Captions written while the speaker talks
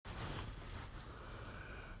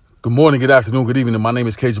Good morning, good afternoon, good evening. My name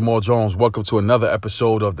is K. Jamal Jones. Welcome to another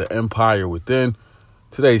episode of The Empire Within.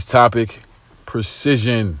 Today's topic,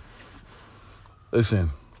 precision.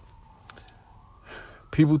 Listen,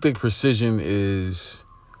 people think precision is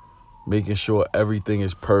making sure everything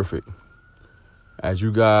is perfect. As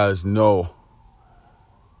you guys know,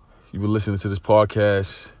 you've been listening to this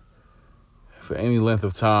podcast for any length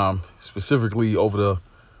of time, specifically over the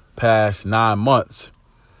past 9 months.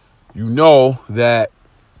 You know that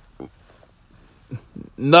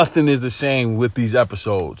nothing is the same with these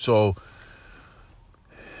episodes. So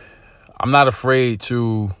I'm not afraid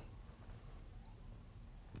to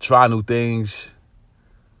try new things,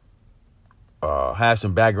 have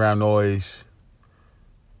some background noise,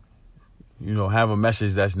 have a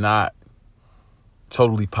message that's not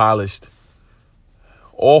totally polished,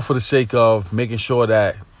 all for the sake of making sure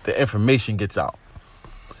that the information gets out.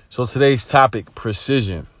 So today's topic,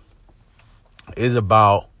 precision, is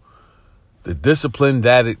about the discipline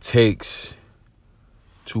that it takes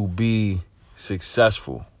to be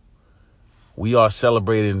successful. We are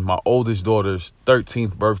celebrating my oldest daughter's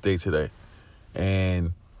 13th birthday today.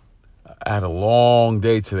 And I had a long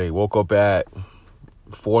day today. Woke up at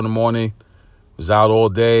 4 in the morning, was out all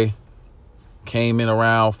day, came in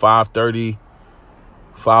around 5:30,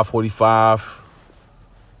 5:45,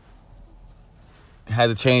 had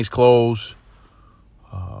to change clothes,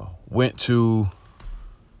 went to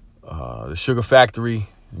the Sugar Factory,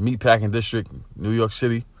 Meatpacking District, New York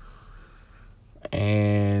City.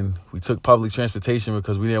 And we took public transportation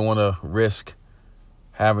because we didn't want to risk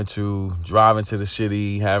having to drive into the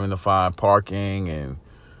city, having to find parking, and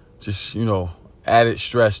just, added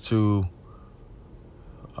stress to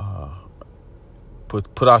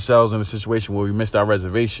put ourselves in a situation where we missed our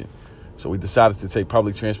reservation. So we decided to take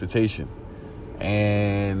public transportation.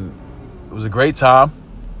 And it was a great time.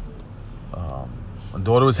 My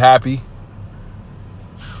daughter was happy.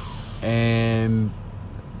 And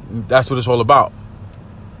that's what it's all about.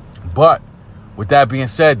 But with that being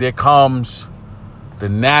said, there comes the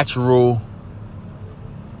natural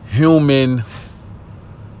human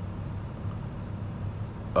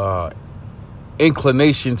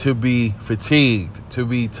inclination to be fatigued, to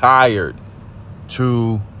be tired,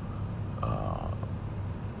 to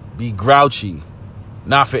be grouchy,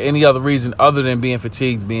 not for any other reason other than being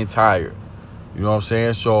fatigued, being tired. You know what I'm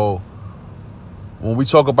saying? So when we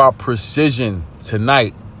talk about precision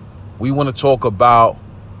tonight, we want to talk about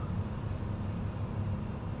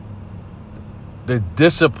the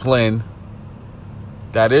discipline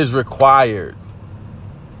that is required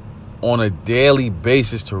on a daily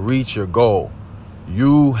basis to reach your goal.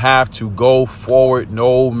 You have to go forward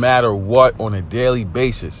no matter what on a daily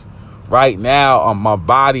basis. Right now, my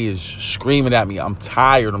body is screaming at me. I'm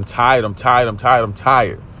tired.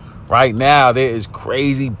 Right now, there is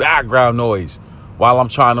crazy background noise while I'm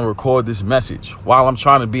trying to record this message, while I'm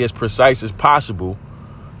trying to be as precise as possible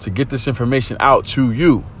to get this information out to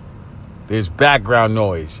you. There's background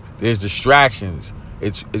noise. There's distractions.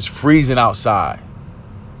 It's freezing outside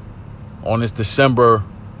on this December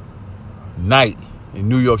night in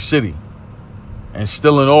New York City. And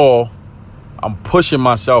still in all, I'm pushing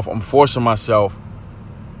myself, I'm forcing myself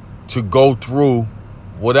to go through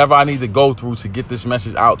whatever I need to go through to get this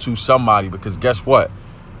message out to somebody. Because guess what?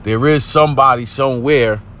 There is somebody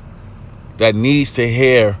somewhere that needs to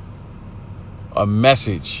hear a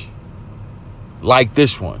message like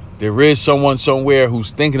this one. There is someone somewhere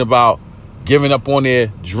who's thinking about giving up on their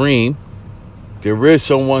dream. There is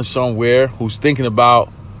someone somewhere who's thinking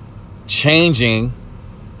about changing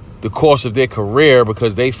the course of their career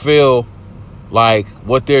because they feel like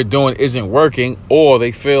what they're doing isn't working, or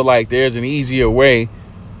they feel like there's an easier way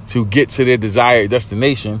to get to their desired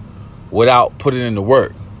destination without putting in the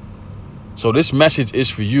work. So this message is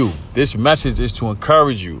for you. This message is to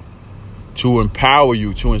encourage you, to empower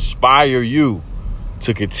you, to inspire you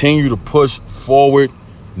to continue to push forward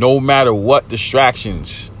no matter what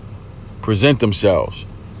distractions present themselves.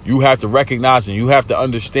 You have to recognize and you have to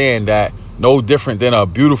understand that no different than a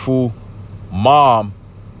beautiful mom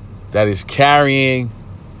that is carrying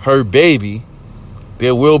her baby,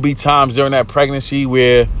 there will be times during that pregnancy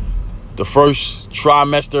where the first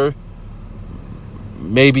trimester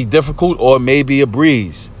may be difficult or it may be a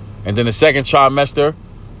breeze. And then the second trimester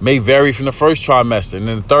may vary from the first trimester. And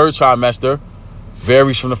then the third trimester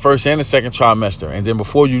varies from the first and the second trimester. And then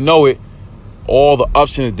before you know it, all the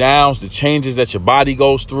ups and the downs, the changes that your body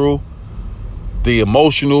goes through, the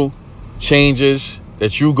emotional changes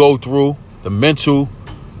that you go through, the mental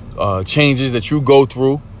changes that you go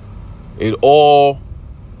through, it all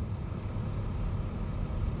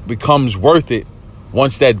becomes worth it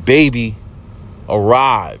once that baby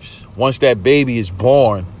arrives, once that baby is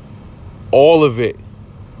born, all of it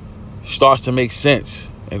starts to make sense,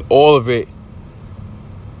 and all of it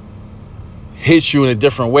hits you in a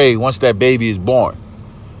different way once that baby is born.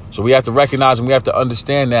 So we have to recognize and we have to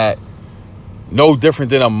understand that no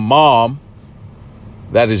different than a mom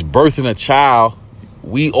that is birthing a child,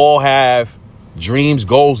 we all have dreams,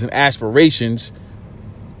 goals, and aspirations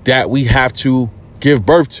that we have to give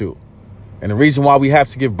birth to. And the reason why we have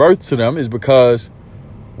to give birth to them is because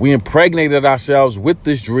we impregnated ourselves with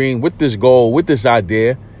this dream, with this goal, with this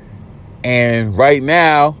idea. And right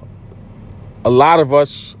now, a lot of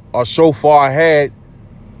us are so far ahead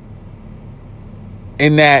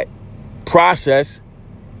in that process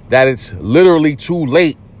that it's literally too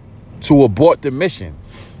late to abort the mission.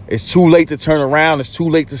 It's too late to turn around. It's too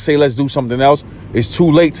late to say, let's do something else. It's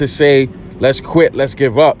too late to say, let's quit, let's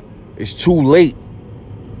give up. It's too late.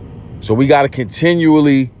 So we got to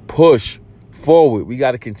continually push forward. We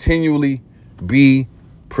got to continually be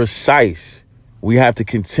precise. We have to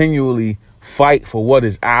continually fight for what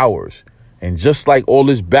is ours. And just like all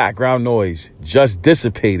this background noise just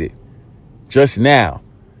dissipated just now,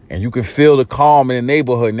 and you can feel the calm in the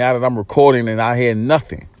neighborhood now that I'm recording and I hear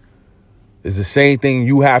nothing. It's the same thing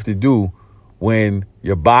you have to do when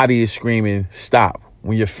your body is screaming, stop.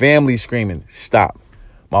 When your family's screaming, stop.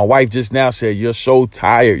 My wife just now said, you're so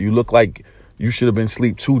tired. You look like you should have been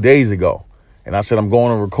asleep 2 days ago. And I said, I'm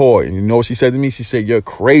going to record. And you know what she said to me? She said, you're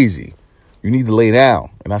crazy. You need to lay down.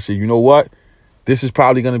 And I said, you know what? This is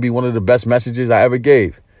probably going to be one of the best messages I ever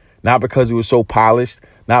gave. Not because it was so polished,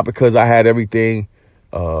 not because I had everything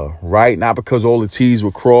right, not because all the T's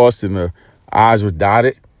were crossed and the I's were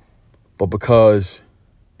dotted, but because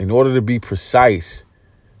in order to be precise,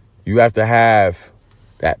 you have to have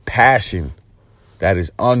that passion that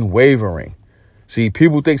is unwavering. See,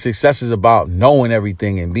 people think success is about knowing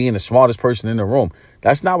everything and being the smartest person in the room.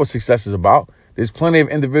 That's not what success is about. There's plenty of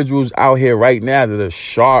individuals out here right now that are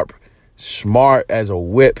sharp, smart as a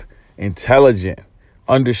whip, intelligent,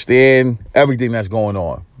 understand everything that's going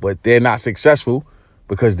on, but they're not successful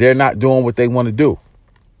because they're not doing what they want to do.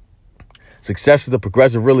 Success is the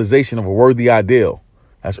progressive realization of a worthy ideal.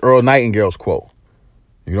 That's Earl Nightingale's quote.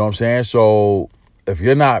 You know what I'm saying? So if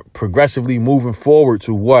you're not progressively moving forward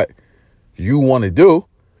to what you want to do,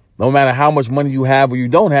 no matter how much money you have or you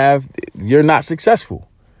don't have, you're not successful.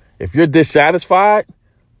 If you're dissatisfied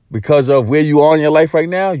because of where you are in your life right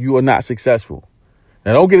now, you are not successful.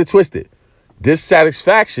 Now, don't get it twisted.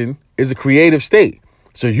 Dissatisfaction is a creative state.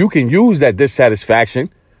 So you can use that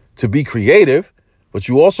dissatisfaction to be creative, but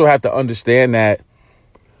you also have to understand that,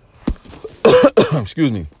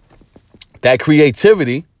 excuse me, that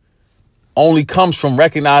creativity only comes from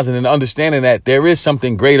recognizing and understanding that there is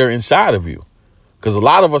something greater inside of you. Because a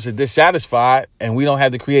lot of us are dissatisfied and we don't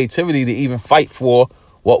have the creativity to even fight for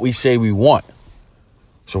what we say we want.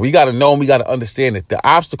 So we got to know and we got to understand that the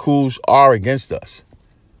obstacles are against us.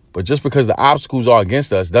 But just because the obstacles are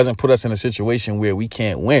against us doesn't put us in a situation where we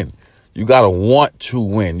can't win. You got to want to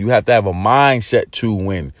win. You have to have a mindset to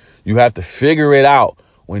win. You have to figure it out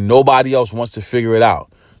when nobody else wants to figure it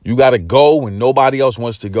out. You got to go when nobody else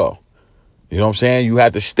wants to go. You know what I'm saying? You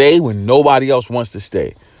have to stay when nobody else wants to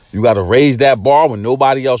stay. You got to raise that bar when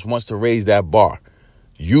nobody else wants to raise that bar.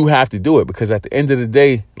 You have to do it because at the end of the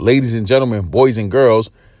day, ladies and gentlemen, boys and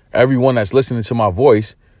girls, everyone that's listening to my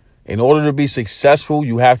voice, in order to be successful,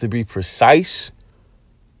 you have to be precise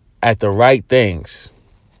at the right things.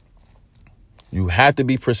 You have to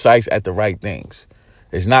be precise at the right things.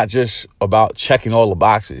 It's not just about checking all the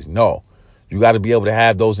boxes. No, you got to be able to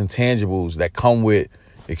have those intangibles that come with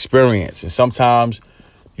experience. And sometimes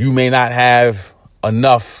you may not have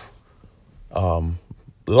enough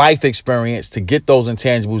life experience to get those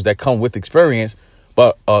intangibles that come with experience.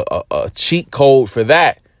 But a cheat code for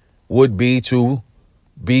that would be to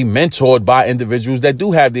be mentored by individuals that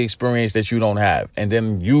do have the experience that you don't have, and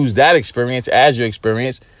then use that experience as your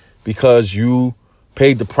experience because you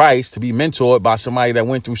paid the price to be mentored by somebody that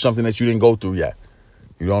went through something that you didn't go through yet.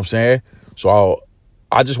 You know what I'm saying? So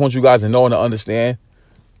I just want you guys to know and to understand.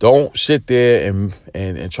 Don't sit there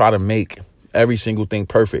and try to make every single thing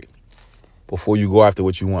perfect before you go after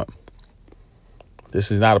what you want.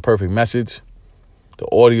 This is not a perfect message. The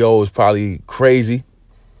audio is probably crazy.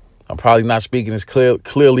 I'm probably not speaking as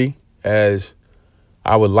clearly as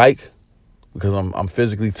I would like because I'm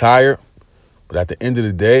physically tired. But at the end of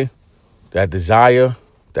the day, that desire,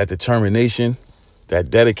 that determination, that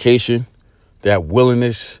dedication, that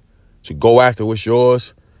willingness to go after what's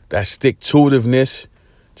yours, that stick-to-itiveness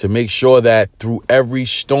to make sure that through every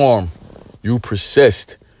storm you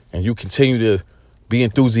persist and you continue to be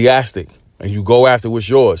enthusiastic and you go after what's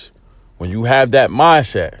yours. When you have that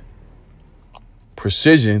mindset,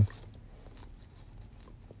 precision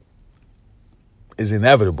is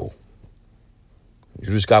inevitable. You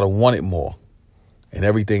just got to want it more. And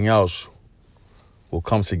everything else will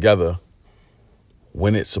come together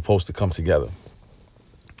when it's supposed to come together.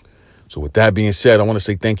 So with that being said, I want to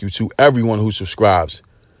say thank you to everyone who subscribes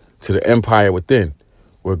to the Empire Within.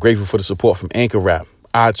 We're grateful for the support from Anchor Rap,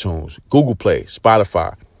 iTunes, Google Play,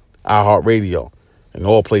 Spotify, iHeartRadio, and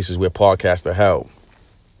all places where podcasts are held.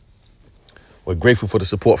 We're grateful for the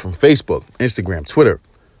support from Facebook, Instagram, Twitter.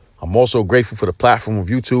 I'm also grateful for the platform of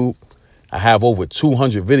YouTube. I have over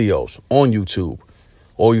 200 videos on YouTube.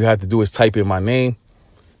 All you have to do is type in my name,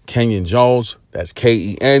 Kenyon Jones. That's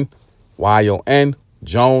Kenyon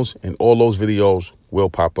Jones, and all those videos will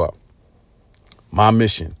pop up. My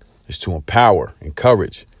mission is to empower,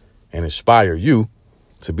 encourage, and inspire you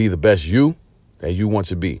to be the best you that you want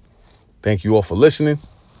to be. Thank you all for listening.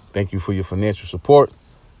 Thank you for your financial support,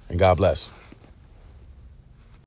 and God bless.